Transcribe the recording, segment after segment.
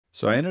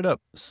So I ended up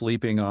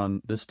sleeping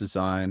on this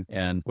design,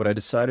 and what I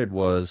decided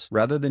was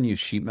rather than use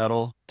sheet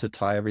metal to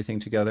tie everything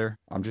together,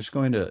 I'm just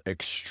going to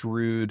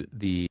extrude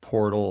the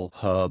portal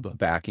hub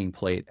backing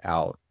plate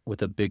out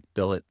with a big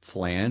billet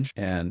flange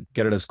and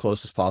get it as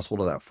close as possible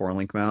to that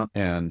 4-link mount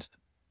and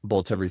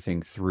bolt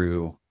everything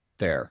through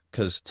there,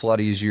 because it's a lot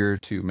easier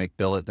to make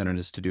billet than it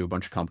is to do a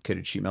bunch of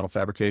complicated sheet metal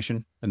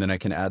fabrication. And then I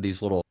can add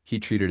these little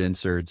heat treated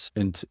inserts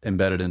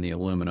embedded in the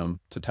aluminum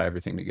to tie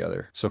everything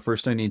together. So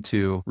first I need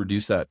to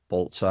reduce that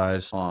bolt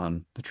size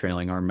on the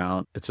trailing arm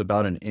mount. It's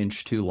about 1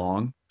 inch too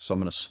long. So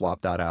I'm going to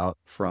swap that out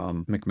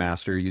from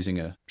McMaster using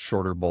a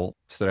shorter bolt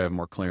so that I have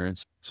more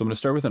clearance. So I'm going to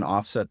start with an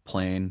offset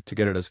plane to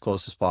get it as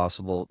close as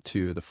possible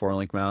to the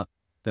 4-link mount.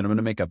 Then I'm going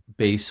to make a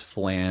base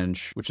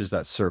flange, which is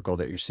that circle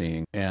that you're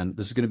seeing. And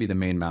this is going to be the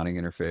main mounting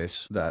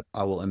interface that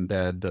I will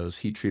embed those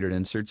heat treated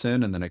inserts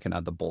in, and then I can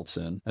add the bolts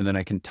in. And then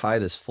I can tie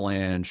this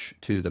flange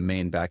to the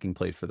main backing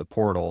plate for the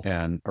portal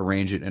and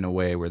arrange it in a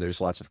way where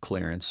there's lots of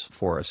clearance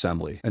for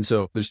assembly. And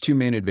so there's two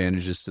main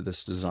advantages to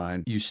this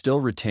design. You still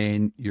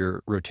retain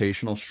your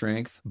rotational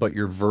strength, but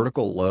your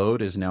vertical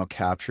load is now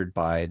captured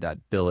by that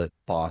billet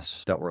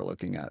boss that we're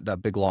looking at,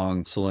 that big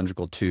long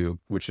cylindrical tube,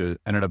 which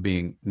ended up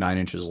being 9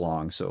 inches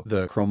long. So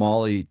the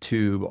chromoly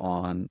tube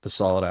on the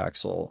solid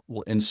axle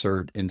will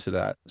insert into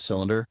that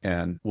cylinder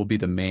and will be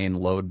the main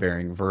load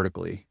bearing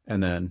vertically.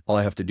 And then all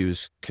I have to do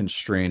is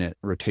constrain it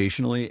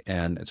rotationally,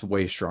 and it's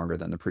way stronger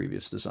than the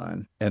previous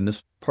design. And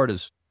this part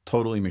is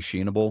totally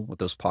machinable with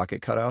those pocket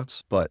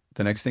cutouts. But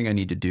the next thing I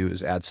need to do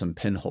is add some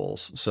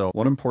pinholes. So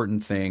one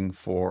important thing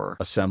for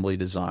assembly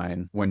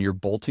design, when you're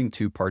bolting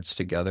two parts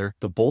together,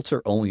 the bolts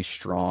are only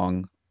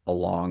strong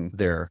along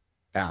their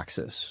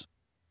axis.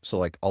 So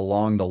like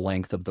along the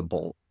length of the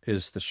bolt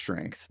is the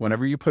strength.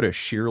 Whenever you put a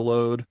shear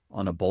load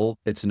on a bolt,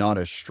 it's not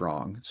as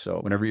strong. So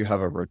whenever you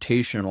have a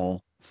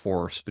rotational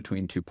force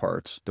between two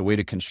parts, the way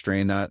to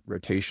constrain that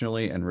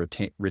rotationally and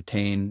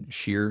retain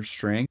shear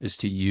strength is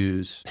to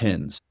use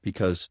pins,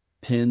 because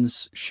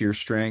pins shear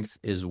strength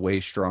is way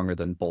stronger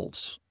than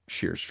bolts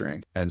shear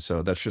strength. And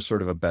so that's just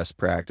sort of a best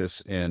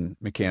practice in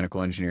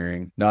mechanical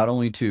engineering, not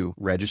only to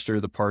register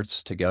the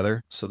parts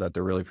together so that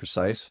they're really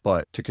precise,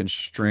 but to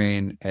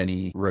constrain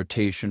any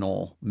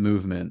rotational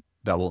movement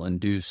that will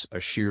induce a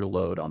shear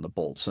load on the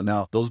bolt. So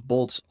now those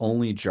bolts'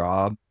 only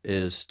job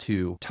is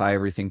to tie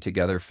everything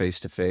together face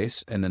to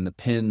face, and then the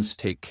pins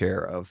take care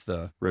of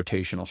the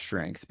rotational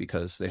strength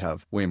because they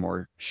have way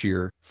more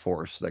shear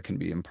force that can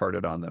be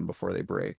imparted on them before they break.